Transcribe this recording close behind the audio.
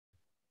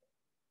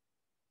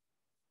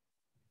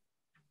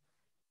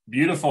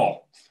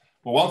Beautiful.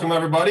 Well, welcome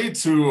everybody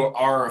to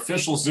our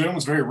official Zoom.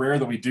 It's very rare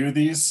that we do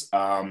these.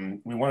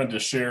 We wanted to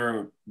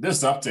share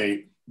this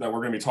update that we're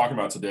going to be talking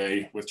about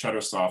today with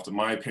Cheddarsoft. In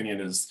my opinion,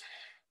 is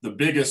the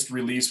biggest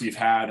release we've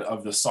had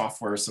of the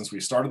software since we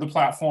started the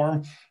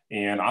platform.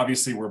 And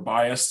obviously we're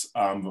biased,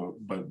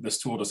 but this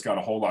tool just got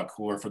a whole lot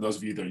cooler. For those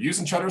of you that are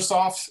using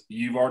Cheddarsoft,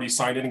 you've already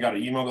signed in and got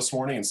an email this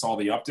morning and saw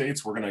the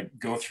updates. We're going to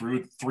go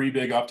through 3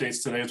 big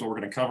updates today is what we're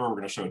going to cover. We're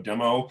going to show a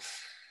demo.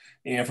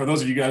 And for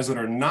those of you guys that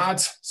are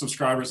not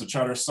subscribers to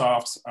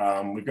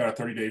Cheddarsoft, we've got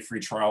a 30-day free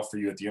trial for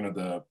you at the end of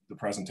the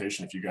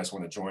presentation if you guys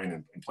want to join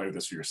and play with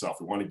this for yourself.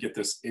 We want to get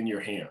this in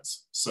your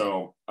hands.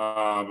 So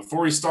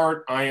before we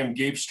start, I am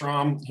Gabe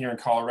Strom here in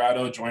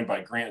Colorado, joined by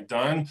Grant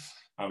Dunn.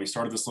 We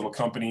started this little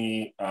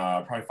company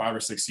probably 5 or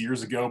 6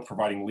 years ago,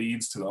 providing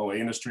leads to the OA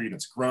industry, and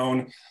it's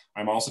grown.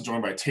 I'm also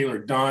joined by Taylor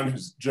Dunn,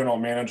 who's general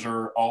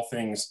manager, all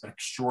things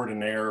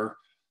extraordinaire,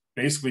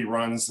 basically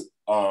runs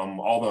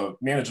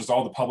manages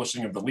all the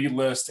publishing of the lead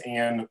list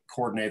and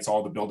coordinates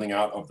all the building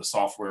out of the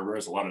software.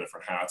 Wears a lot of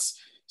different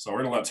hats. So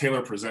we're gonna let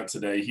Taylor present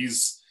today. He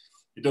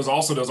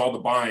also does all the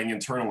buying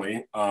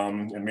internally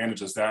and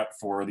manages that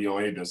for the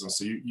OA business.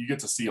 So you get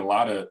to see a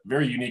lot of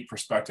very unique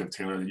perspective,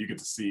 Taylor, that you get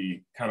to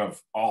see kind of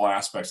all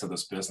aspects of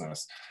this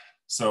business.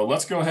 So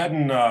let's go ahead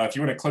and if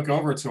you want to click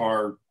over to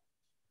our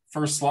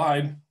first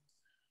slide.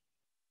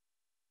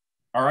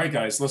 All right,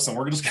 guys, listen,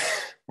 we're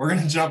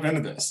going to jump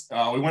into this.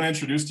 We want to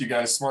introduce to you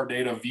guys Smart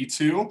Data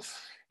V2,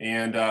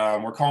 and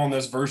we're calling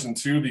this version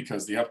 2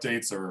 because the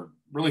updates are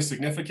really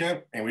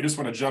significant, and we just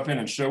want to jump in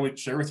and share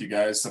with you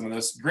guys some of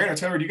this. Grant or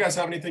Taylor, do you guys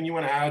have anything you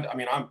want to add? I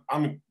mean,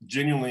 I'm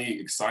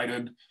genuinely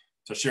excited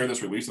to share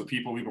this release with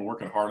people. We've been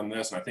working hard on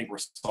this, and I think we're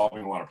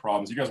solving a lot of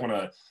problems. You guys want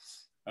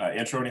to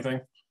intro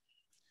anything?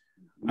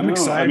 I'm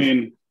excited. I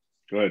mean,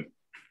 go ahead.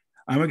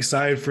 I'm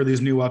excited for these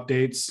new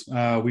updates.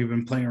 We've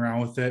been playing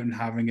around with it and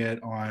having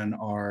it on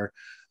our,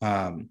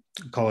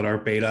 call it our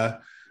beta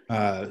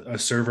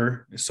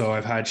server. So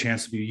I've had a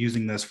chance to be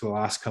using this for the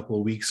last couple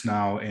of weeks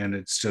now. And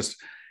it's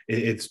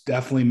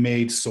definitely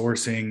made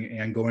sourcing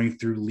and going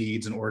through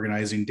leads and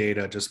organizing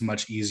data just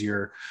much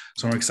easier.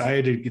 So I'm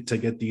excited to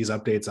get these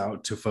updates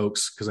out to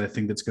folks because I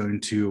think it's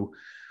going to,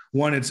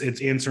 one, it's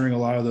answering a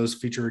lot of those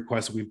feature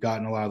requests that we've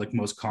gotten, a lot of like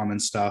most common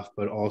stuff,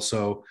 but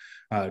also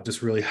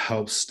just really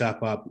helps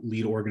step up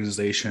lead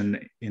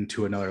organization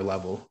into another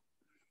level.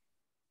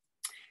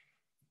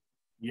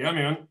 Yeah,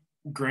 man.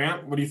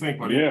 Grant, what do you think,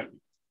 buddy? Yeah.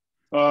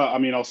 I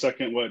mean, I'll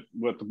second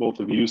what the both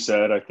of you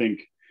said. I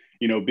think,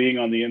 being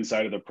on the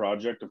inside of the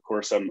project, of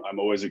course, I'm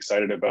always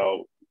excited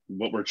about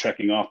what we're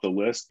checking off the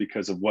list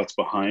because of what's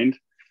behind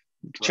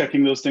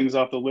checking those things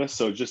off the list.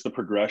 So just the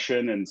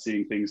progression and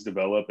seeing things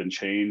develop and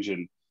change.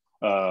 And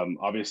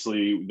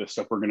obviously the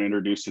stuff we're going to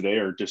introduce today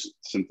are just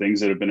some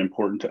things that have been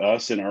important to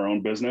us in our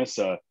own business.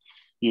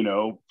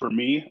 For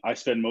me, I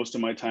spend most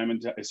of my time in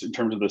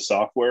terms of the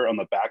software on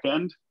the back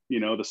end,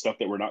 the stuff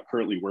that we're not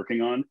currently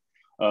working on.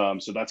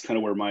 So that's kind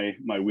of where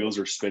my wheels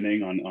are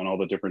spinning on all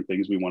the different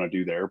things we want to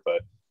do there.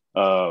 But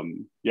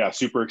yeah,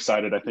 super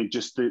excited. I think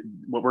just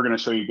what we're going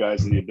to show you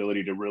guys and the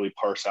ability to really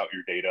parse out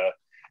your data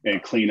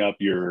and clean up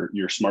your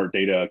smart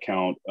data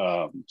account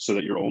so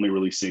that you're only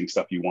really seeing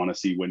stuff you want to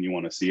see when you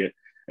want to see it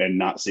and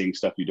not seeing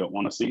stuff you don't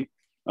want to see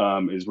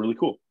is really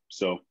cool.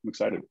 So I'm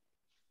excited.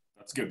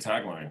 That's a good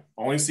tagline.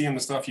 Only seeing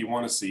the stuff you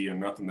want to see and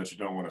nothing that you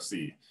don't want to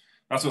see.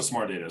 That's what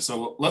smart data is.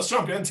 So let's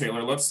jump in,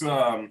 Taylor. Let's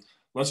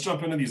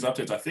jump into these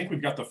updates. I think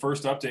we've got the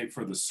first update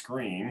for the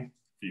screen.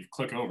 If you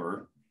click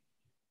over.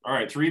 All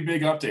right, 3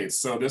 big updates.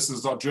 So this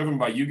is all driven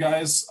by you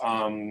guys.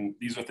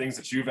 These are things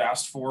that you've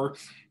asked for.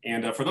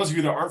 And for those of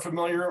you that aren't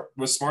familiar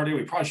with Smart Data,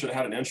 we probably should have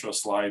had an intro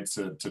slide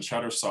to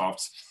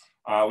Cheddarsoft.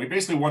 We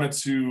basically wanted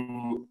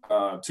to,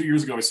 2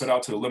 years ago, we set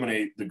out to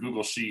eliminate the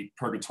Google Sheet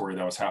purgatory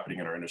that was happening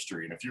in our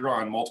industry. And if you're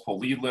on multiple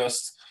lead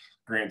lists,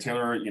 Grant,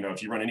 Taylor,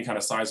 if you run any kind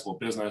of sizable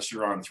business,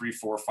 you're on 3,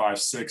 4, 5,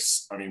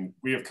 6. I mean,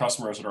 we have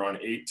customers that are on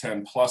 8,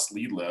 10 plus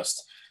lead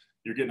lists.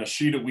 You're getting a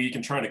sheet a week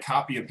and trying to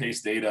copy and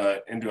paste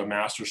data into a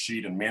master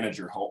sheet and manage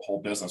your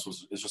whole business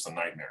is just a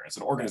nightmare. It's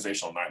an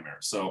organizational nightmare.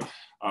 So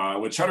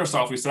with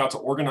Cheddarsoft, we set out to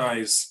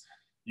organize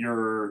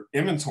your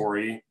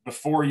inventory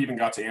before you even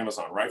got to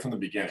Amazon, right from the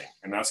beginning.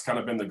 And that's kind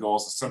of been the goal,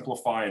 is to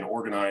simplify and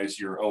organize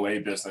your OA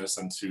business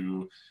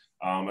into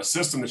a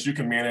system that you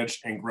can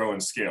manage and grow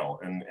and scale.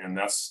 And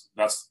that's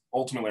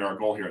ultimately our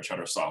goal here at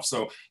Cheddarsoft.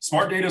 So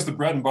smart data is the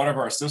bread and butter of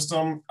our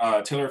system.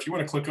 Taylor, if you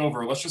want to click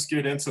over, let's just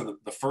get into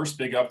the first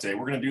big update.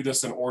 We're going to do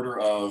this in order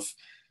of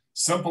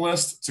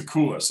simplest to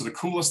coolest. So the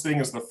coolest thing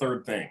is the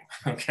third thing,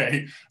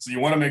 okay? So you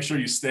want to make sure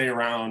you stay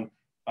around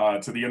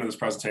to the end of this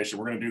presentation.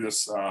 We're going to do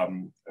this, our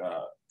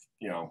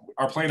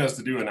plan is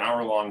to do an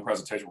hour-long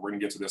presentation. We're going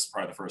to get to this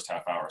probably the first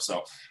half hour.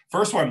 So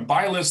first one,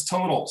 buy list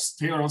totals.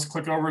 Taylor, let's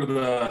click over to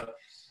the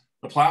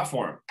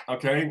platform.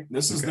 Okay,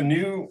 this is the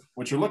new,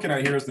 what you're looking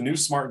at here is the new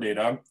smart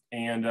data.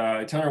 And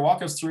Taylor,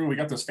 walk us through, we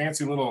got this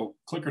fancy little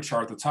clicker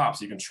chart at the top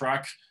so you can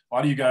track. A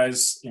lot of you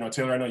guys,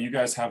 Taylor, I know you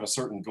guys have a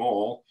certain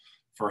goal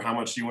for how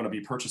much you want to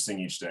be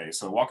purchasing each day.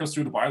 So walk us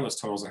through the buy list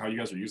totals and how you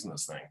guys are using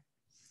this thing.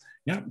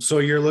 Yeah. So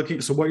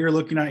what you're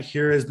looking at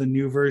here is the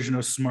new version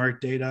of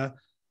Smart Data.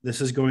 This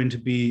is going to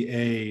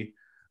be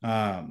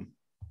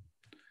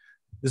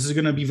this is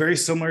going to be very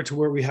similar to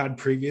where we had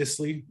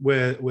previously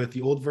with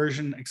the old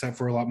version, except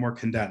for a lot more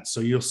condensed. So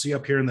you'll see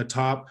up here in the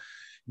top,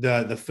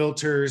 the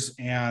filters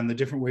and the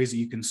different ways that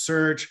you can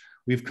search.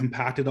 We've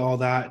compacted all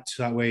that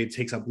so that way it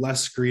takes up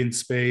less screen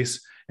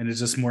space and it's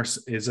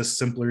just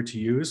simpler to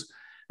use.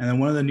 And then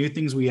one of the new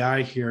things we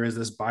add here is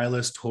this buy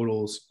list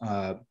totals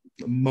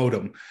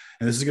modem.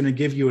 And this is going to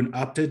give you an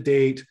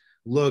up-to-date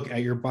look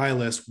at your buy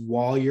list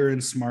while you're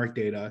in Smart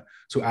Data.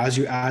 So as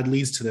you add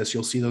leads to this,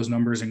 you'll see those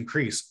numbers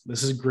increase.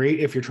 This is great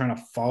if you're trying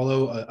to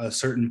follow a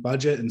certain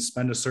budget and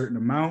spend a certain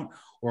amount,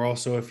 or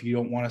also if you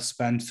don't want to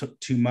spend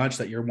too much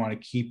that you want to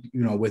keep,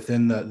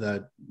 within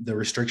the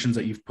restrictions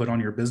that you've put on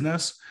your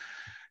business.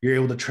 You're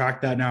able to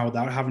track that now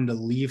without having to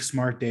leave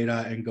Smart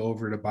Data and go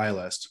over to buy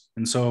list.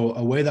 And so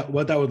what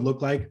that would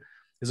look like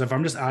is if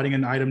I'm just adding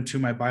an item to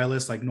my buy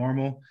list like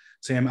normal,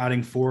 say I'm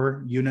adding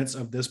 4 units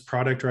of this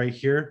product right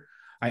here,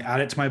 I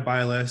add it to my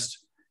buy list.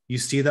 You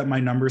see that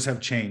my numbers have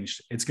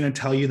changed. It's going to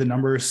tell you the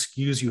number of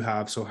SKUs you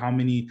have. So how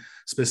many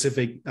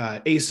specific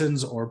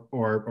ASINs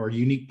or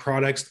unique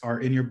products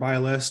are in your buy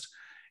list.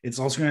 It's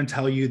also going to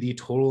tell you the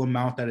total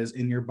amount that is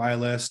in your buy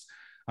list.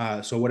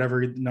 So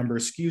whatever number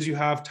of SKUs you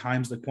have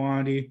times the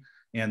quantity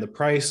and the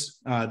price,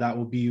 that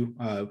will be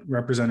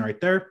represented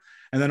right there.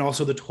 And then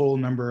also the total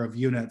number of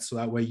units. So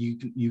that way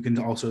you can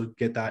also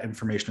get that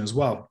information as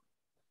well.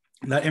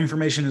 That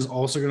information is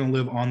also going to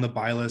live on the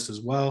buy list as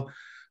well.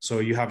 So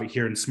you have it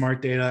here in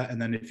Smart Data.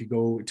 And then if you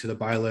go to the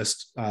buy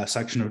list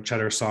section of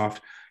Cheddarsoft,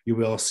 you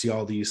will see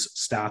all these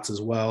stats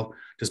as well,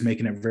 just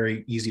making it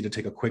very easy to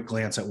take a quick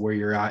glance at where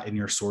you're at in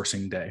your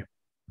sourcing day.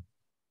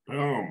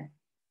 Boom.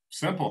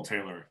 Simple,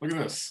 Taylor. Look at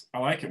this. I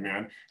like it,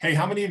 man. Hey,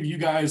 how many of you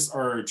guys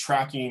are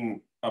tracking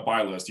a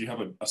buy list? Do you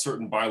have a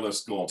certain buy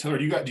list goal? Taylor,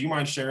 do you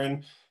mind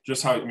sharing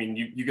just how,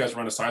 you guys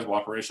run a sizable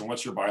operation.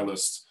 What's your buy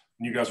list?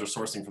 When you guys are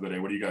sourcing for the day,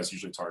 what do you guys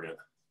usually target?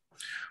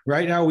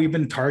 Right now, we've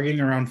been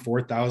targeting around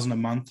 4,000 a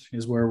month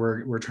is where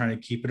we're trying to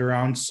keep it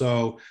around.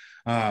 So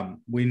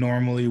we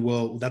normally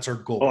will, that's our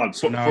goal. Hold on,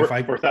 so now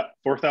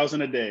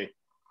 4,000 a day.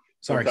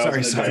 Sorry,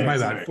 my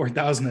bad.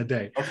 4,000 a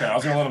day. Okay, I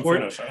was gonna let him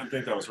finish. I didn't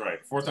think that was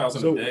right.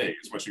 4,000 a day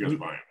is what you guys are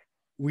buying.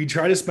 We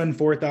try to spend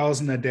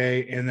 4,000 a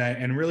day,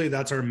 and really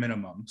that's our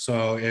minimum.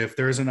 So if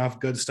there's enough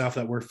good stuff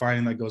that we're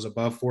finding that goes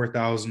above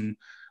 4,000,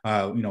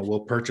 we'll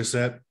purchase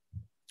it.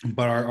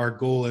 But our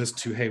goal is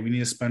we need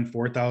to spend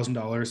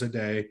 $4,000 a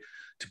day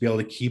to be able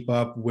to keep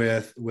up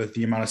with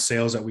the amount of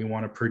sales that we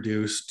want to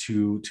produce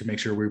to make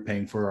sure we're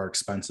paying for our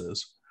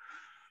expenses.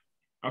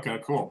 Okay,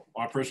 cool.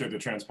 Well, I appreciate the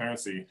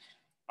transparency.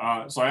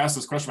 So I asked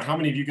this question, how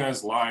many of you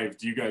guys live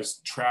do you guys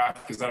track?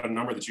 Is that a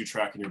number that you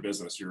track in your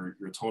business, your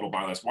total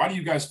buy list? Why do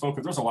you guys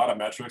focus? There's a lot of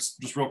metrics.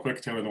 Just real quick,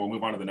 Taylor, then we'll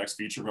move on to the next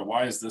feature. But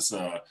why is this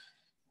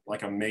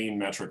like a main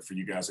metric for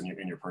you guys in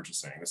your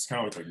purchasing? It's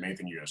kind of like the main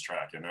thing you guys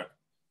track, isn't it?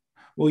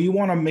 Well, you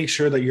want to make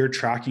sure that you're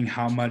tracking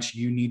how much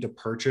you need to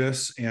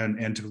purchase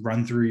and to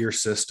run through your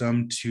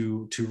system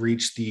to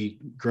reach the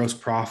gross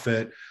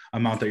profit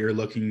amount that you're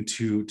looking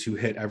to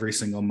hit every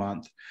single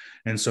month.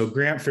 And so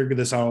Grant figured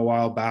this out a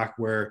while back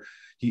where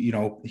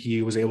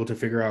he was able to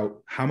figure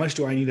out how much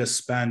do I need to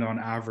spend on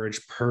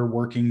average per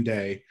working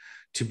day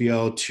to be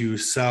able to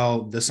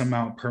sell this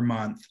amount per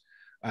month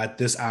at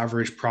this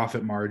average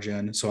profit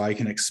margin, so I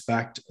can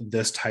expect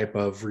this type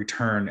of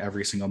return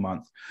every single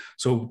month.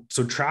 So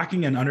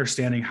tracking and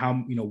understanding how,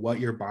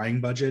 what your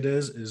buying budget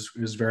is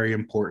very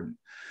important,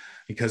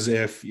 because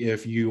if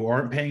you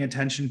aren't paying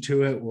attention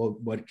to it, well,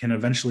 what can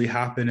eventually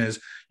happen is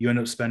you end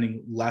up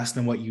spending less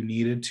than what you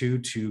needed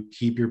to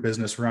keep your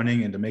business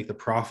running and to make the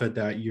profit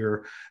that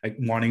you're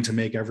wanting to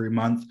make every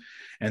month.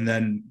 And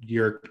then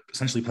you're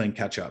essentially playing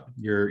catch up.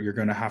 You're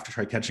going to have to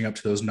try catching up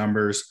to those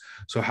numbers.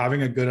 So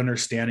having a good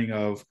understanding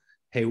of,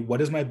 hey, what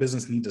does my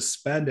business need to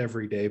spend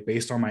every day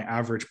based on my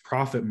average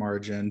profit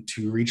margin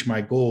to reach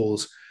my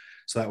goals?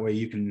 So that way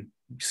you can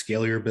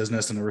scale your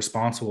business in a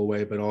responsible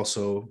way, but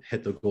also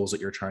hit the goals that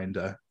you're trying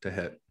to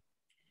hit.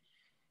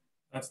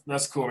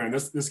 That's cool, man.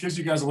 This gives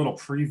you guys a little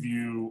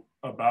preview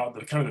about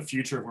the kind of the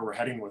future of where we're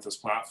heading with this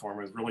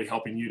platform, is really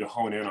helping you to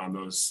hone in on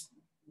those.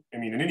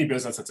 In any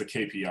business, it's a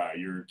KPI,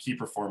 your key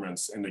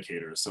performance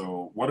indicator.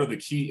 So what are the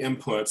key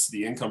inputs,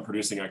 the income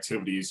producing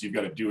activities you've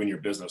got to do in your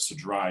business to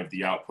drive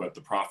the output,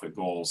 the profit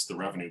goals, the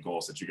revenue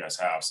goals that you guys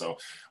have? So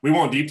we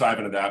won't deep dive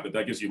into that, but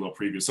that gives you a little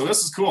preview. So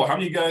this is cool. How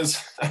many of you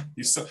guys,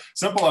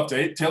 simple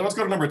update. Taylor, let's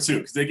go to number 2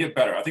 because they get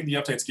better. I think the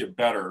updates get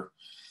better.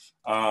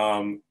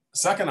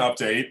 Second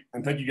update,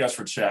 and thank you guys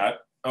for chat.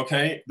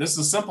 Okay, this is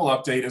a simple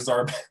update, is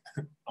our,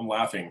 I'm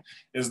laughing,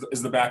 is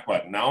the back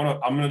button.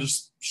 Now I'm gonna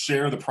just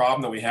share the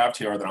problem that we have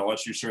here, then I'll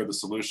let you share the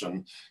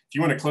solution. If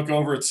you wanna click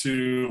over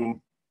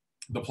to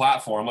the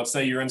platform, let's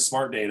say you're in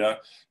Smart Data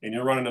and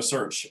you're running a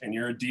search and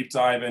you're deep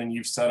diving and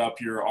you've set up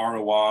your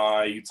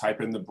ROI, you type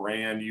in the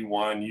brand you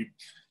want,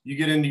 you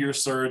get into your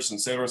search,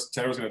 and Taylor's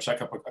gonna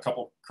check up a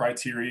couple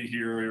criteria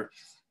here,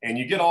 and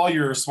you get all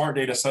your Smart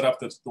Data set up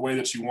the way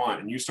that you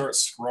want, and you start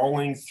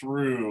scrolling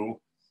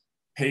through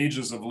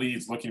pages of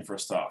leads looking for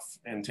stuff.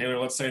 And Taylor,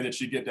 let's say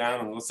that you get down,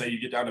 and let's say you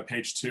get down to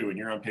page 2 and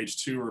you're on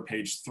page 2 or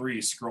page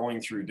 3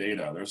 scrolling through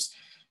data. There's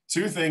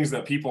two things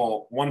that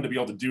people wanted to be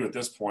able to do at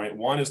this point.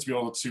 One is to be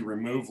able to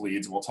remove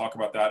leads. We'll talk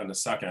about that in a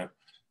second.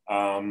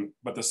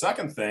 But the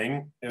second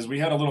thing is we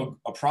had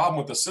a problem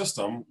with the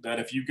system that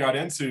if you got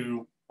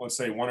into, let's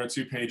say 1 or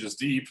 2 pages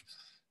deep,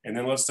 and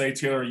then let's say,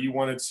 Taylor, you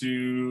wanted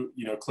to,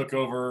 click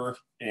over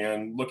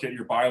and look at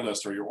your buy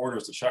list or your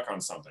orders to check on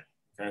something.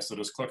 Okay, so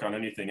just click on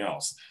anything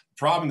else. The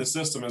problem in the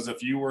system is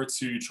if you were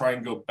to try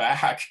and go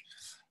back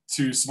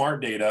to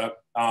smart data,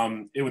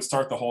 it would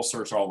start the whole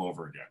search all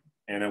over again.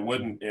 And it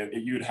wouldn't,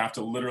 you'd have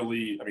to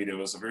literally, it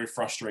was a very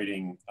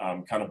frustrating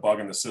kind of bug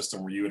in the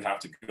system where you would have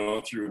to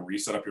go through and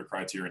reset up your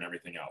criteria and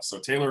everything else. So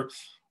Taylor,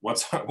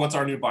 what's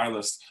our new buy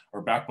list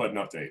or back button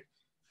update?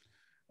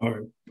 All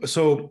right.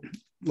 So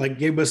like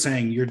Gabe was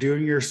saying, you're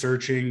doing your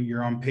searching,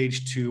 you're on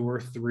page 2 or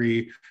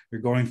 3,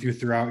 you're going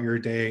throughout your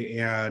day,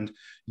 and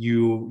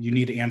you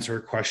need to answer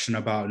a question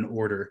about an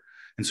order.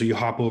 And so you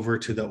hop over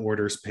to the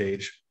orders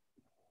page.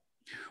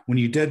 When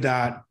you did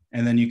that,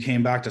 and then you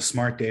came back to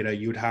smart data,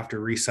 you would have to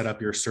reset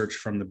up your search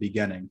from the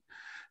beginning.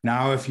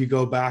 Now, if you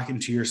go back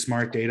into your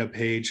smart data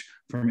page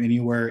from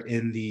anywhere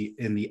in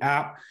the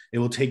app, it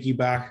will take you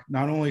back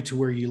not only to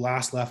where you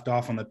last left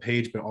off on the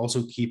page, but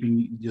also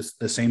keeping just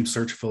the same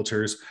search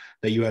filters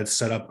that you had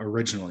set up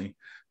originally.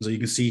 So you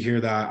can see here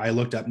that I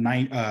looked up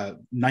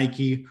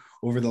Nike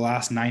over the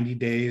last 90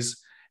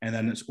 days, and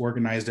then it's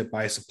organized it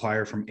by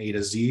supplier from A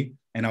to Z,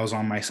 and I was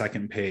on my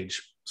second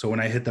page. So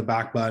when I hit the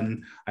back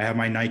button, I have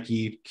my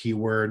Nike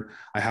keyword,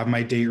 I have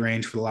my date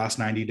range for the last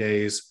 90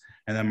 days,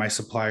 and then my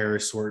supplier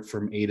is sort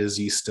from A to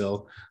Z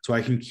still. So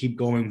I can keep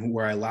going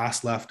where I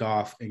last left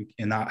off and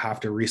not have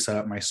to reset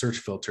up my search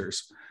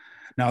filters.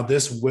 Now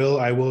this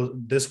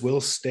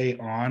will stay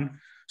on.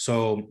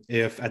 So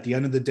if at the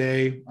end of the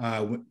day,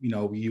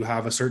 you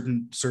have a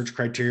certain search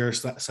criteria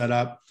set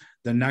up,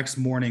 the next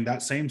morning,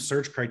 that same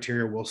search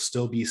criteria will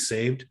still be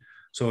saved.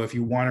 So if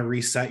you want to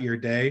reset your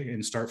day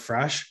and start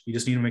fresh, you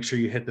just need to make sure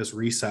you hit this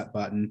reset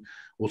button,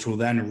 which will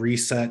then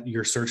reset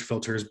your search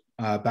filters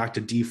back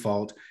to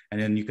default, and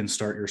then you can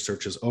start your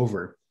searches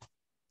over.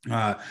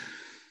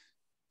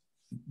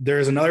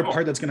 There's another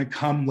part that's going to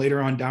come later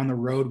on down the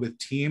road with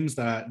teams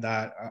that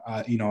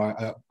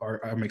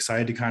I'm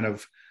excited to kind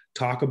of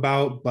talk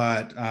about,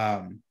 but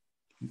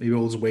maybe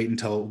we'll just wait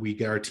until we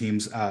get our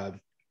teams,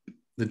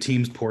 the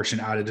teams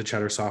portion added to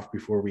Cheddarsoft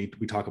before we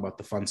talk about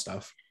the fun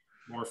stuff.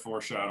 More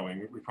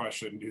foreshadowing. We probably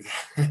shouldn't do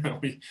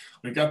that.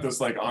 we got this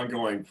like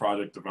ongoing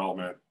project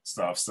development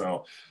stuff.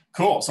 So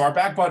cool. So our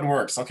back button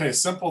works. Okay,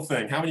 simple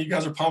thing. How many of you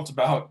guys are pumped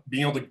about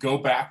being able to go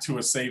back to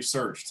a saved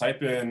search?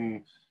 Type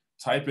in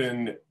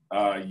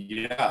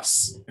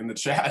yes in the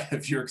chat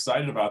if you're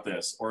excited about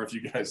this or if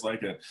you guys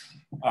like it.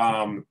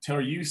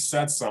 Taylor, you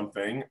said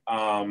something.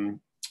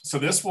 So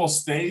this will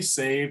stay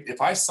saved. If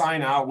I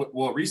sign out,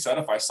 will it reset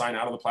if I sign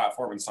out of the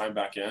platform and sign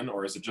back in,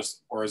 or is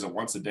it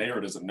once a day,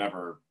 or does it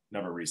never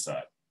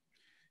reset?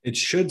 It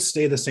should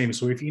stay the same.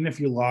 So even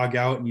if you log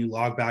out and you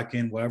log back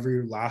in, whatever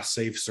your last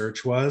saved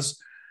search was,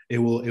 it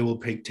will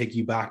take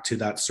you back to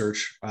that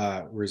search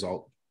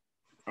result.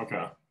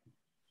 Okay,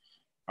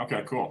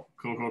 cool.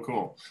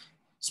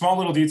 Small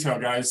little detail,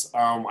 guys.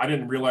 I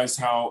didn't realize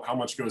how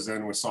much goes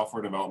in with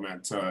software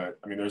development.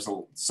 There's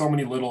so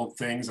many little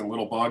things and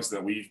little bugs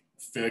that we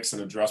fix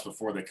and address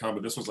before they come,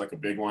 but this was like a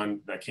big one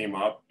that came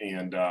up,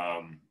 and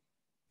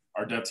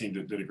our dev team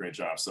did a great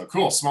job. So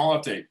cool, small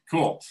update,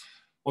 cool.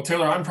 Well,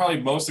 Taylor, I'm probably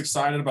most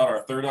excited about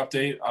our third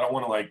update. I don't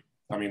want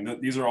to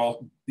these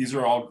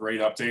are all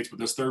great updates, but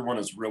this third one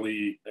is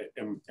really,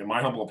 in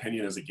my humble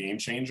opinion, is a game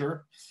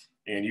changer.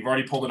 And you've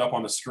already pulled it up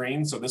on the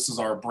screen. So this is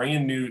our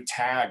brand new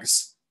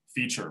tags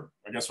feature.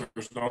 I guess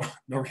there's no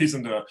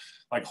reason to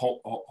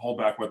hold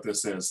back what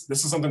this is.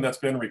 This is something that's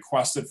been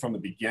requested from the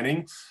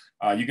beginning.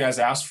 You guys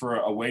asked for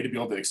a way to be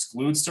able to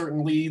exclude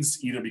certain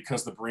leads, either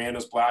because the brand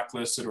is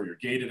blacklisted or you're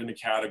gated in a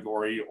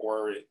category,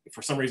 or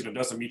for some reason it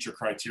doesn't meet your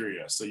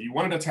criteria. So you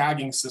wanted a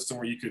tagging system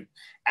where you could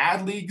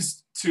add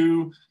leads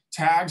to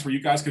tags, where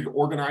you guys could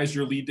organize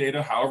your lead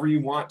data however you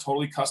want,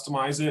 totally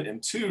customize it.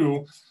 And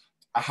 2,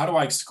 how do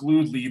I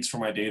exclude leads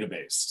from my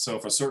database? So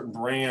if a certain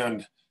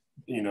brand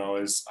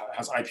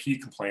has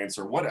IP complaints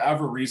or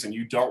whatever reason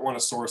you don't want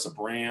to source a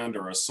brand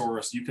or a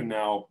source, you can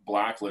now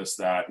blacklist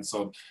that. And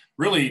so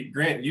really,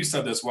 Grant, you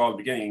said this well at the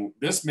beginning,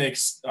 this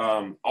makes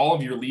all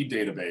of your lead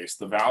database,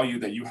 the value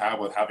that you have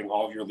with having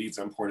all of your leads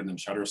imported in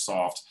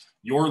Cheddarsoft,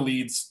 your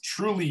leads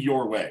truly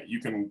your way.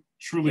 You can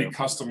truly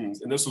custom,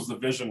 and this was the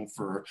vision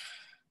for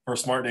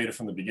smart data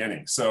from the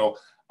beginning. So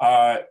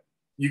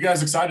you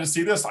guys excited to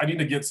see this? I need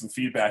to get some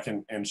feedback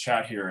in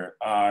chat here.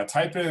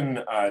 Type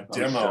in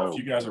demo if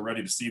you guys are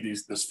ready to see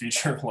this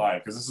feature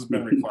live, because this has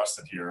been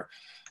requested here.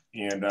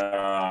 And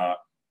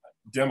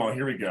demo,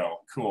 here we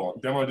go. Cool.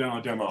 Demo.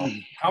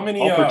 How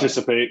many? I'll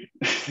participate.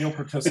 You'll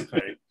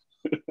participate.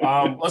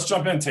 Let's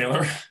jump in,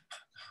 Taylor.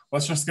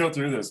 Let's just go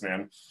through this,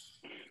 man.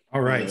 All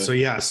right. So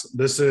yes,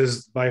 this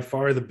is by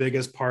far the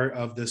biggest part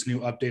of this new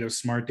update of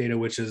Smart Data,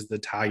 which is the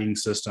tagging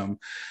system.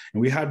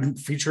 And we had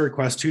feature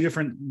requests, two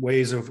different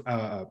ways of,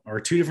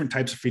 or two different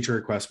types of feature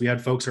requests. We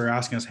had folks who are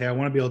asking us, hey, I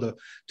want to be able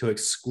to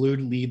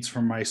exclude leads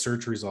from my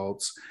search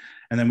results.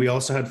 And then we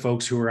also had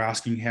folks who were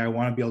asking, hey, I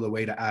want to be able to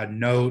way to add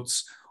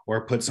notes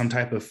or put some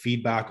type of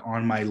feedback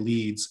on my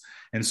leads.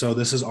 And so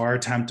this is our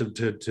attempt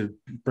to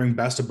bring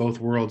best of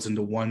both worlds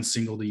into one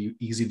single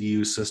easy to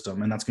use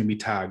system. And that's going to be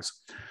tags.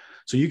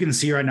 So you can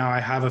see right now, I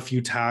have a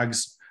few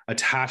tags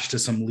attached to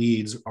some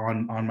leads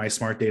on my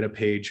Smart Data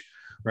page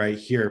right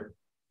here.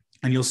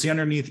 And you'll see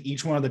underneath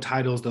each one of the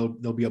titles,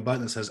 there'll be a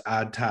button that says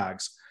add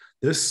tags.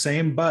 This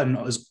same button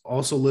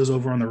also lives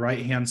over on the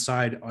right-hand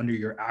side under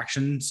your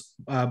actions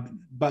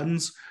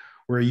buttons,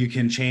 where you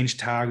can change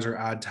tags or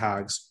add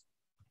tags.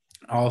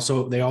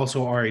 They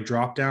also are a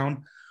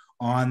drop-down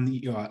on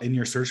the, in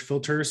your search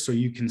filters, so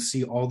you can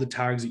see all the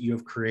tags that you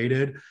have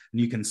created,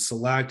 and you can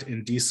select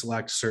and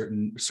deselect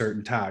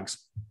certain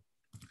tags.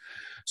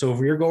 So if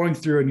you're going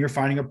through and you're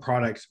finding a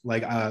product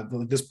like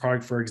this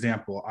product, for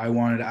example, I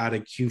wanted to add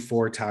a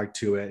Q4 tag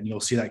to it, and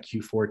you'll see that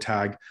Q4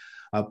 tag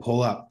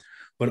pull up.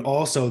 But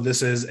also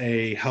this is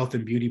a health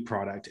and beauty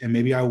product, and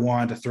maybe I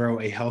want to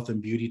throw a health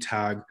and beauty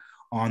tag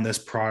on this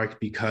product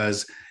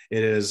because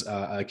it is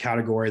a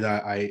category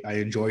that I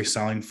enjoy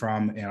selling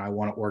from, and I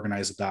want to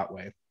organize it that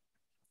way.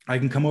 I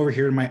can come over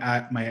here to my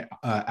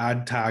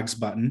add tags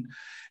button,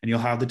 and you'll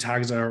have the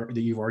tags that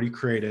you've already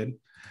created.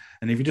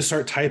 And if you just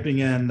start typing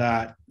in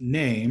that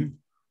name,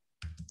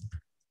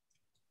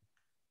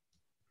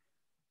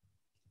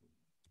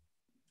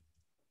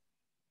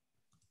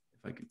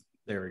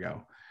 there we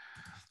go.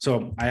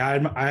 So I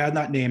add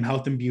that name,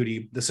 health and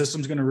beauty. The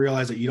system's going to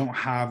realize that you don't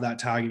have that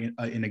tag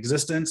in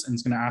existence, and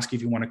it's going to ask you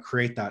if you want to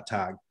create that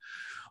tag.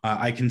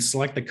 I can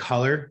select the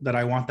color that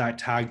I want that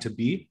tag to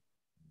be.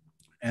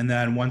 And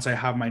then once I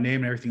have my name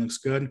and everything looks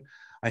good,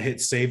 I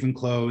hit save and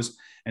close,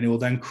 and it will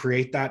then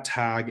create that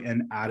tag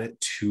and add it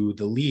to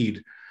the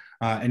lead.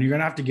 And you're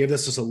going to have to give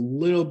this just a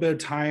little bit of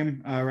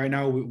time. Right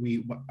now,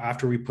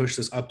 after we pushed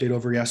this update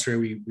over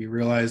yesterday, we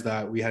realized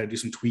that we had to do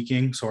some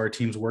tweaking. So our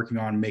team's working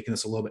on making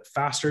this a little bit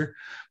faster.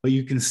 But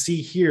you can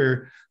see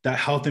here that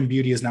health and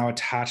beauty is now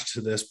attached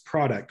to this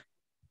product.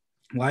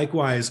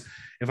 Likewise,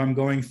 if I'm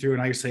going through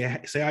and I say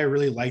I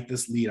really like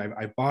this lead,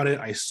 I bought it,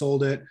 I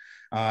sold it,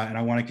 and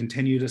I want to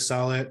continue to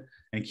sell it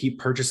and keep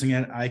purchasing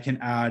it, I can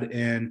add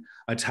in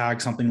a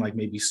tag, something like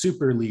maybe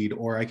super lead,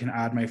 or I can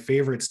add my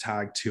favorites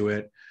tag to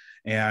it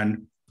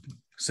and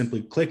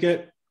simply click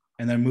it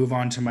and then move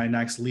on to my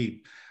next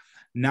lead.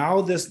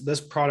 Now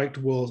this product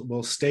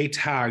will stay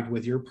tagged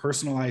with your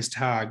personalized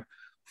tag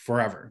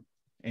forever.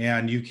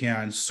 And you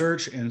can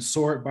search and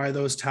sort by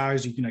those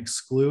tags. You can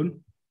exclude.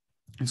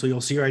 And so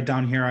you'll see right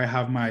down here, I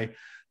have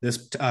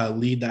this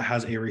lead that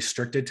has a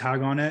restricted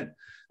tag on it.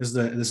 This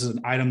is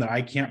an item that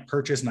I can't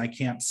purchase and I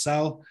can't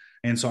sell.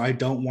 And so I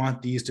don't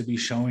want these to be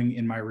showing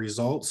in my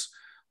results.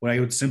 What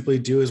I would simply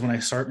do is when I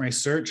start my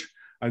search,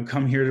 I would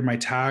come here to my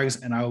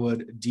tags and I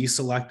would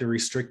deselect the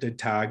restricted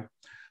tag,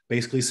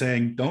 basically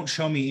saying, don't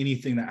show me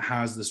anything that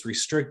has this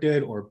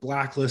restricted or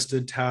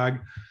blacklisted tag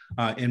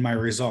in my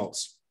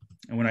results.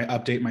 And when I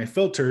update my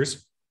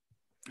filters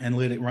and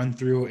let it run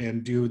through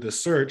and do the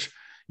search,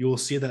 you will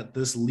see that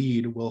this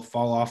lead will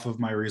fall off of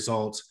my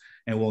results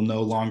and will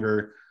no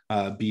longer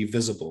be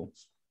visible.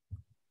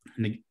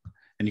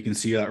 And you can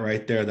see that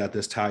right there that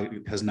this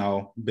tag has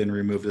now been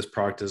removed. This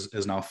product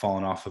is now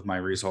fallen off of my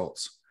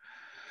results.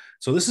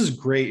 So this is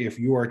great if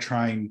you are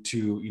trying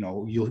to,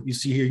 you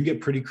see here, you can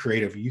get pretty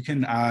creative. You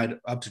can add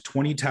up to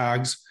 20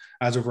 tags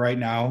as of right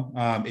now.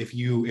 If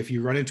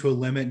you run into a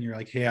limit and you're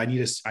like, hey, I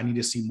need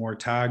to see more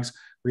tags,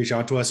 reach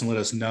out to us and let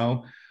us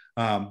know.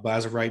 But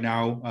as of right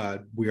now,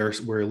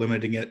 we're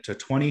limiting it to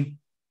 20.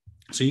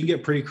 So you can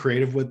get pretty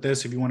creative with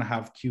this. If you want to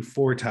have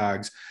Q4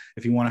 tags,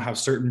 if you want to have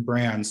certain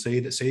brands,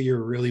 say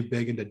you're really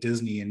big into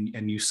Disney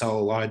and you sell a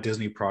lot of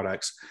Disney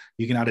products,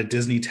 you can add a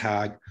Disney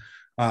tag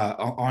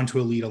onto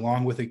a lead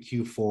along with a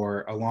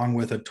Q4, along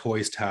with a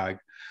toys tag.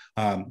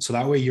 So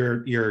that way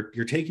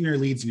you're taking your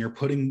leads and you're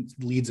putting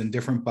leads in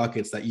different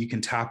buckets that you can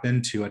tap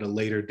into at a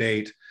later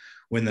date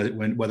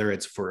whether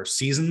it's for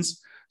seasons.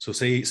 So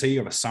say you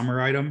have a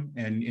summer item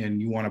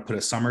and you want to put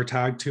a summer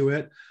tag to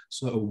it.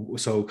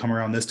 So come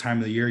around this time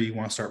of the year, you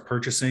want to start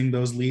purchasing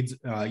those leads.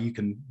 You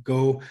can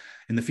go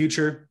in the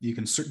future, you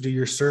can do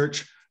your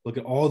search, look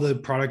at all the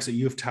products that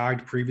you've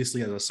tagged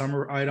previously as a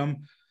summer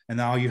item. And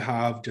now you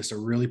have just a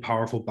really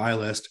powerful buy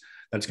list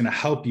that's going to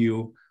help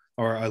you,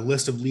 or a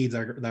list of leads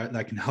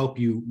that can help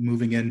you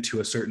moving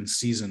into a certain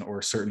season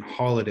or certain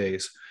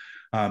holidays.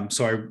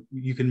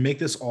 You can make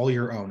this all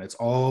your own. It's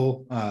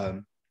all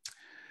I'm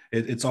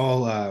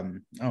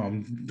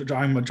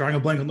drawing a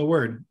blank on the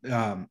word,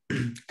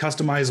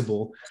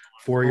 customizable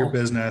for your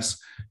business.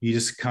 You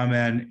just come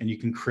in and you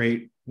can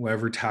create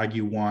whatever tag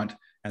you want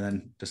and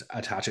then just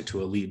attach it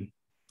to a lead.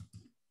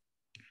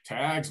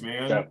 Tags,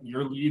 man, Yeah.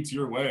 your leads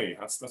your way.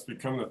 That's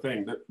becoming the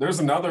thing. There's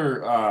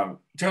another,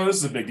 Taylor, this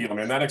is a big deal,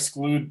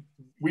 man.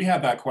 We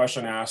had that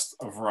question asked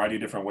a variety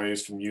of different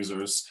ways from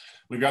users.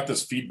 We've got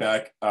this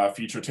feedback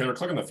feature. Taylor,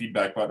 click on the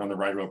feedback button on the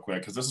right real quick,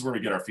 because this is where we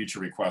get our feature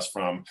requests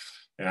from.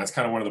 And that's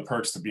kind of one of the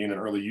perks to being an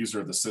early user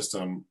of the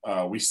system.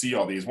 We see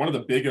all these. One of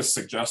the biggest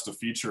suggestive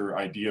feature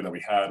idea that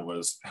we had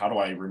was, how do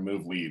I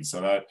remove leads?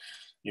 So that,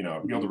 be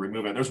able to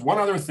remove it. There's one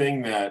other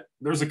thing that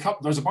there's a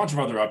bunch of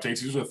other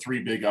updates. These are the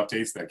 3 big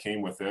updates that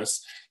came with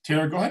this.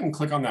 Taylor, go ahead and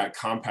click on that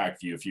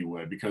compact view if you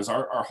would, because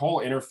our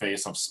whole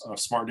interface of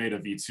Smart Data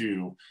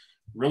V2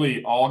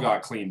 really all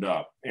got cleaned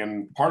up.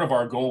 And part of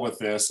our goal with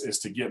this is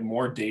to get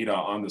more data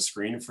on the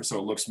screen so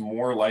it looks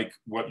more like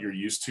what you're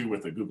used to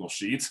with a Google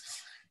Sheet.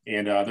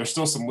 And there's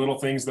still some little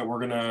things that we're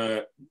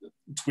gonna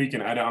tweak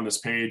and edit on this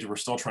page. We're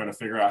still trying to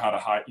figure out how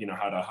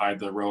to hide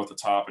the row at the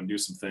top and do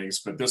some things.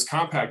 But this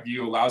compact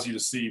view allows you to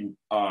see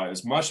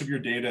as much of your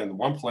data in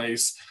one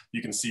place.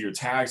 You can see your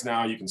tags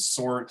now, you can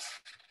sort.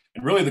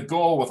 And really the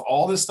goal with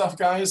all this stuff,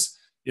 guys,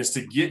 is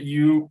to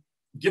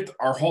get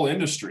our whole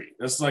industry.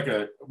 This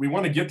is we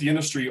want to get the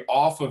industry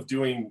off of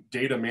doing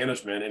data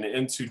management and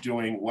into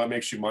doing what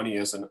makes you money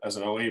as an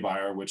OA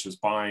buyer, which is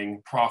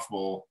buying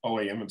profitable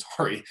OA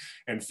inventory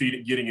and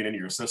getting it into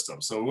your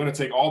system. So we want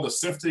to take all the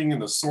sifting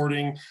and the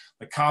sorting,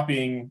 the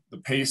copying, the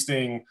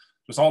pasting,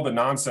 just all the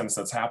nonsense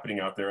that's happening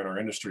out there in our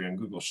industry in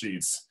Google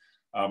Sheets.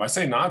 I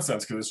say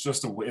nonsense because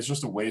it's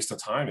just a waste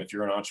of time if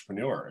you're an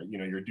entrepreneur.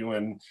 You're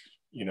doing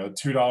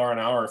 $2 an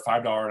hour,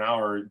 $5 an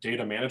hour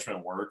data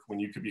management work when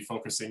you could be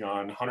focusing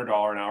on $100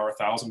 an hour,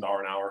 $1,000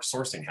 an hour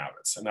sourcing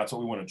habits. And that's what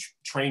we want to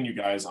train you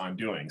guys on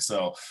doing.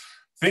 So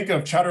think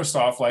of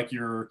Cheddarsoft like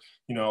your,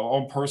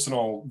 own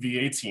personal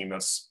VA team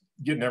that's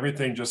getting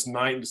everything just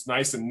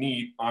nice and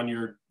neat on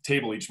your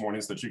table each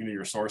morning so that you can do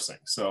your sourcing.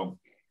 So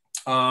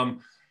how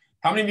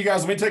many of you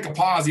guys, let me take a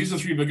pause. These are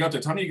 3 big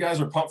updates. How many of you guys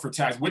are pumped for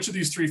tags? Which of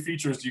these 3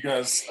 features do you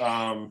guys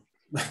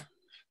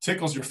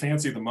tickles your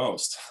fancy the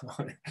most?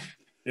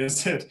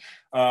 Is it?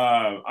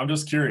 I'm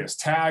just curious.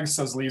 Tags,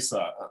 says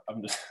Lisa.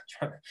 I'm just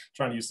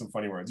trying to use some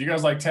funny words. You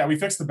guys like tag? We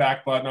fixed the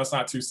back button. That's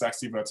not too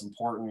sexy, but it's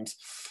important.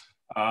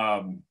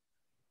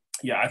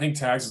 Yeah, I think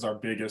tags is our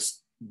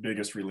biggest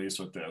release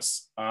with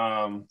this.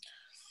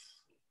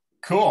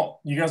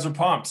 Cool. You guys are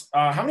pumped.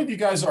 How many of you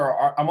guys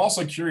are? I'm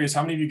also curious.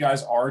 How many of you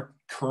guys are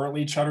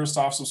currently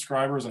Cheddarsoft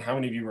subscribers, and how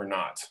many of you are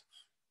not?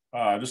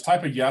 Just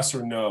type a yes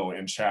or no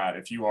in chat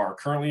if you are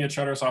currently a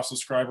Cheddarsoft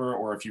subscriber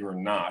or if you are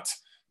not.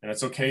 And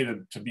it's okay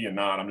to be a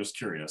not. I'm just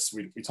curious.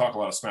 We talk a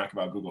lot of smack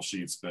about Google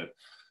Sheets, but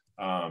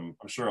I'm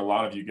sure a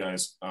lot of you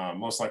guys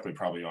most likely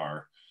probably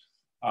are.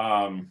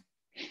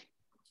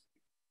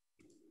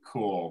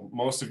 Cool.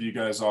 Most of you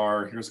guys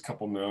are. Here's a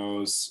couple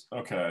no's.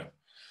 Okay.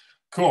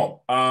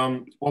 Cool.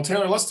 Well,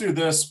 Taylor, let's do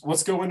this.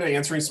 Let's go into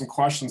answering some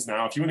questions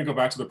now. If you want to go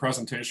back to the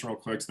presentation real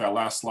quick to that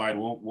last slide,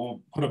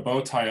 we'll put a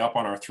bow tie up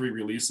on our 3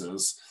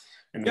 releases.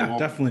 And yeah,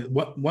 definitely.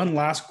 One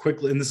last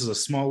quickly, and this is a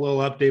small little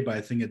update, but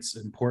I think it's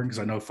important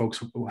because I know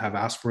folks have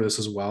asked for this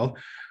as well.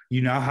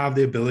 You now have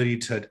the ability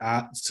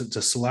to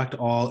select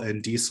all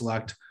and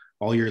deselect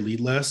all your lead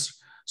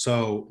lists.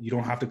 So you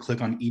don't have to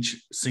click on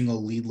each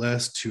single lead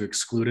list to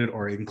exclude it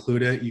or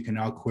include it. You can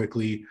now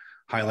quickly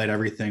highlight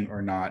everything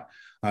or not.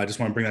 I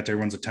just want to bring that to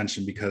everyone's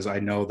attention because I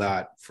know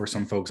that for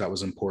some folks that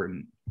was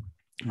important.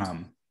 Yeah.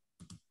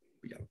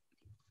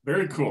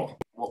 Very cool.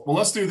 Well,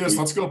 let's do this.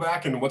 Let's go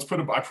back and let's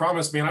I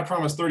promise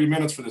 30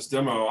 minutes for this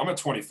demo. I'm at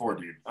 24,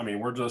 dude. I mean,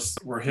 we're just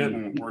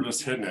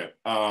hitting it.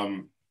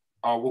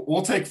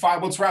 We'll take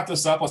 5. Let's wrap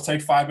this up. Let's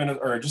take 5 minutes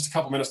or just a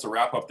couple minutes to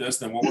wrap up this.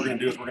 Then what we're going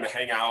to do is we're going to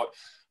hang out.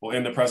 We'll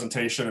end the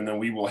presentation and then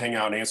we will hang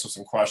out and answer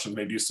some questions,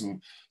 maybe do some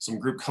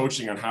group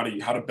coaching on how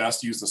to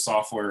best use the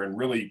software and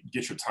really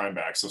get your time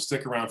back. So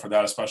stick around for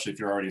that, especially if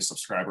you're already a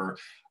subscriber.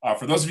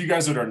 For those of you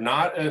guys that are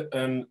not a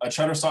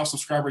Cheddarsoft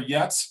subscriber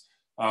yet,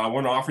 I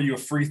want to offer you a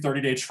free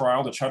 30-day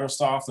trial to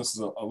Cheddarsoft. This is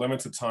a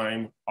limited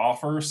time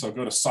offer. So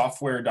go to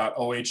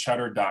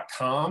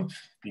software.oacheddar.com.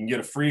 You can get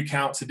a free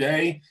account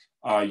today.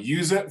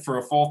 Use it for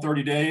a full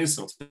 30 days.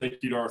 So it'll take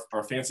you to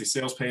our fancy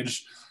sales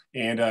page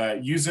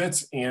and use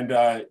it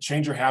and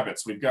change your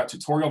habits. We've got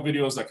tutorial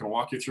videos that can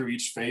walk you through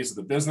each phase of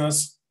the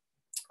business,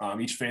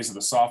 each phase of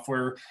the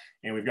software.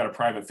 And we've got a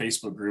private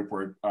Facebook group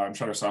where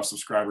Cheddarsoft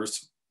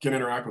subscribers can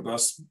interact with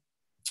us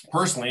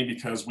personally,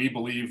 because we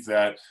believe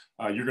that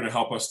you're going to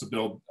help us to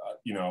build,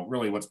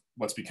 really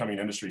what's becoming an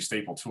industry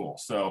staple tool.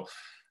 So,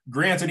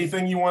 Grant,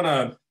 anything you want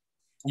to?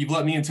 You've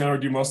let me and Taylor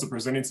do most of the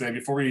presenting today.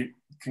 Before we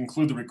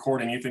conclude the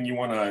recording, anything you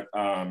want to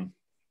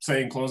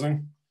say in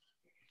closing?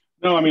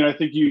 No, I mean, I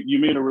think you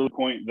made a real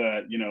point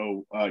that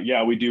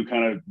yeah, we do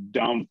kind of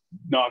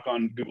knock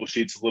on Google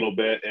Sheets a little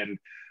bit. And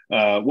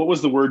what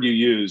was the word you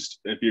used?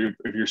 If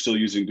you're still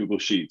using Google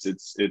Sheets,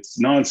 it's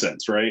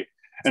nonsense, right?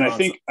 And I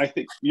think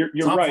you're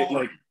right.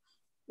 Like,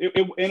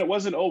 and it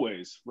wasn't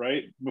always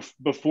right.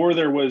 Before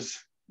there was,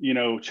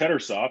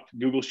 Cheddarsoft,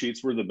 Google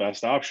Sheets were the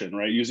best option,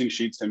 right? Using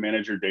Sheets to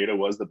manage your data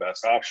was the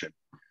best option.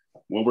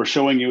 What we're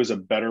showing you is a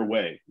better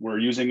way. We're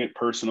using it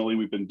personally.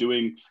 We've been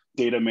doing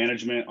data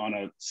management on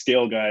a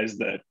scale, guys,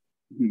 that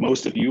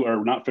most of you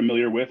are not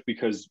familiar with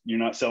because you're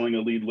not selling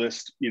a lead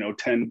list,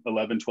 10,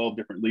 11, 12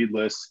 different lead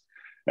lists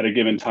at a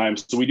given time.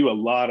 So we do a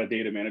lot of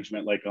data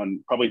management, like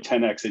on probably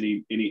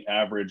 10x any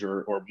average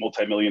or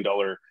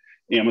multi-million-dollar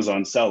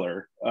Amazon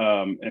seller.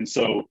 And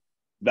so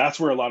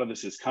that's where a lot of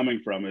this is coming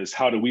from, is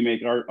how do we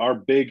make our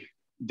big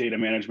data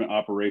management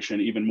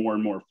operation even more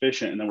and more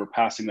efficient? And then we're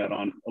passing that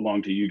on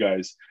along to you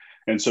guys.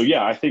 And so,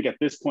 yeah, I think at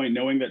this point,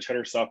 knowing that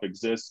Cheddarsoft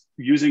exists,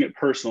 using it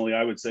personally,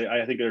 I would say,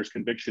 I think there's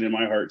conviction in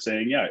my heart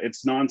saying, yeah,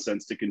 it's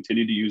nonsense to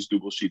continue to use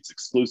Google Sheets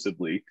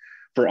exclusively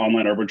for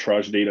online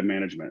arbitrage data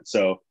management.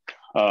 So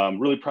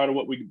really proud of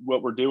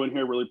what we're doing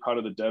here. Really proud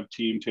of the dev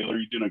team. Taylor,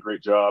 you're doing a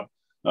great job.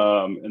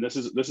 And this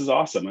is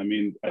awesome. I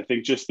mean, I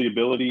think just the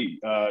ability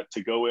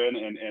to go in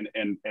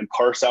and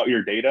parse out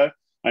your data.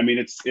 I mean,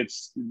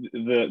 it's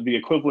the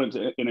equivalent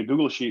in a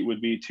Google Sheet would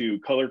be to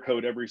color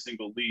code every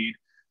single lead,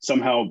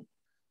 somehow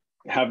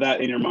have that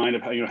in your mind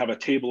of how have a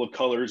table of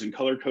colors and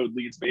color code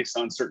leads based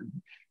on certain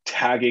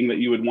tagging that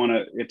you would want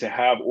it to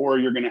have, or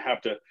you're going to have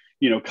to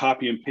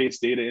copy and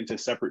paste data into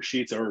separate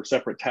sheets or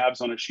separate tabs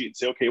on a sheet and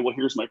say, okay, well,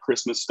 here's my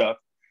Christmas stuff.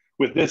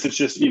 With this, it's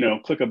just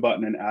click a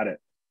button and add it,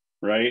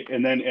 right?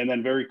 And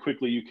then very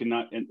quickly you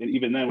cannot, and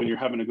even then when you're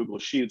having a Google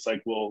Sheet, it's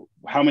like, well,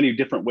 how many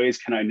different ways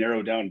can I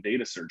narrow down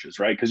data searches,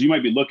 right? Because you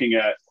might be looking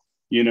at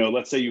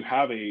let's say you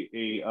have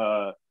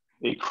a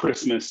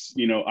Christmas,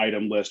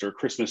 item list or a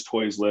Christmas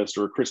toys list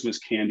or a Christmas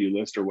candy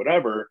list or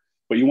whatever,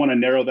 but you want to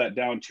narrow that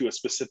down to a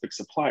specific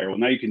supplier. Well,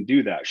 now you can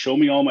do that. Show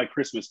me all my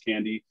Christmas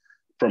candy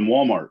from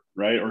Walmart,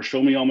 right? Or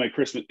show me all my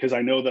Christmas, because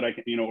I know that I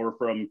can, or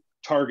from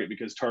Target,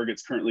 because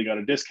Target's currently got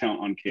a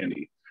discount on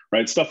candy,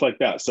 right? Stuff like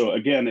that. So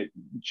again,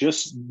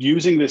 just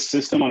using this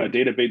system on a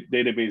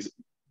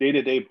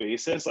day-to-day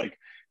basis, like,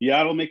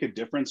 yeah, it'll make a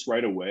difference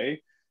right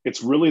away.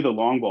 It's really the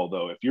long ball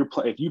though.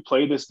 If you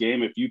play this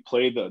game, if you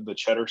play the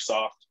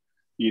Cheddarsoft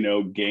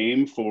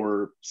game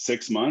for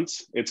 6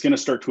 months, it's going to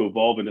start to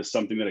evolve into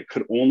something that it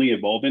could only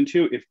evolve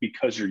into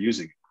because you're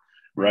using it,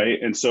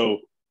 right? And so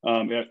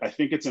I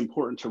think it's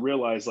important to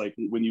realize, like,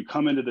 when you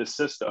come into this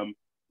system,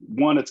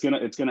 one, it's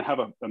gonna have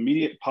an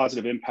immediate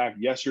positive impact.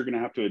 Yes, you're gonna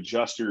have to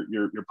adjust your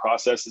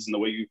processes and the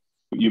way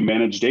you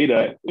manage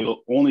data.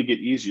 It'll only get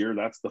easier.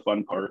 That's the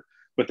fun part.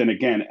 But then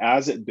again,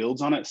 as it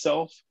builds on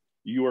itself,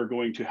 you are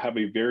going to have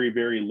a very,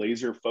 very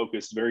laser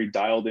focused, very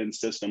dialed in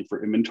system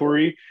for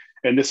inventory.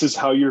 And this is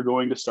how you're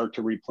going to start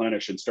to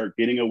replenish and start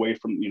getting away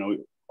from,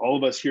 all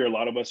of us here, a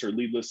lot of us are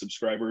lead list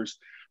subscribers.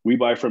 We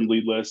buy from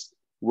lead lists.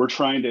 We're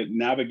trying to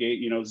navigate,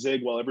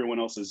 zig while everyone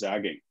else is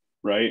zagging,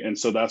 right? And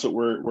so that's what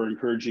we're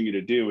encouraging you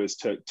to do, is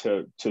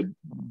to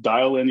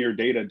dial in your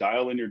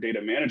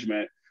data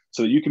management,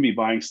 so that you can be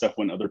buying stuff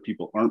when other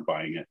people aren't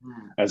buying it,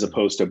 as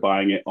opposed to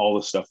buying it all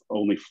the stuff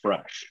only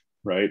fresh,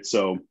 right?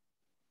 So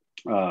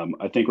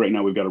I think right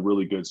now we've got a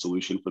really good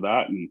solution for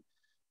that,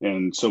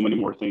 and so many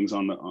more things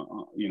on the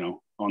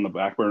on the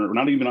back burner, or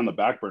not even on the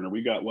back burner.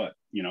 We got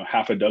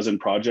half a dozen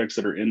projects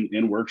that are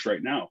in works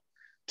right now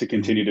to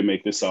continue to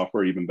make this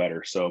software even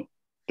better. So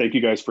thank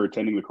you guys for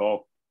attending the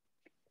call.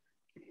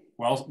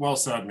 Well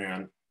said,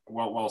 man.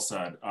 Well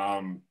said.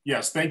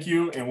 Yes, thank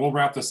you. And we'll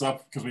wrap this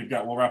up because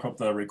we'll wrap up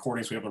the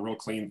recording. So we have a real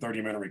clean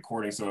 30-minute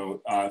recording.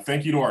 So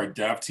thank you to our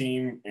dev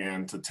team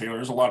and to Taylor.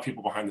 There's a lot of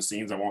people behind the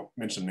scenes. I won't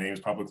mention names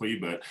publicly,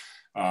 but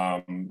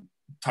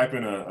type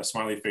in a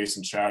smiley face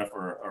in chat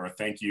or a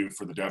thank you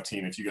for the dev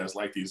team if you guys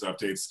like these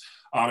updates.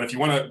 And if you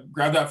want to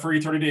grab that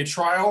free 30-day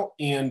trial,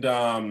 and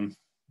we'll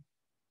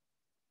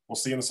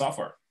see you in the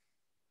software.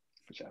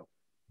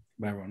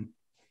 Bye, everyone.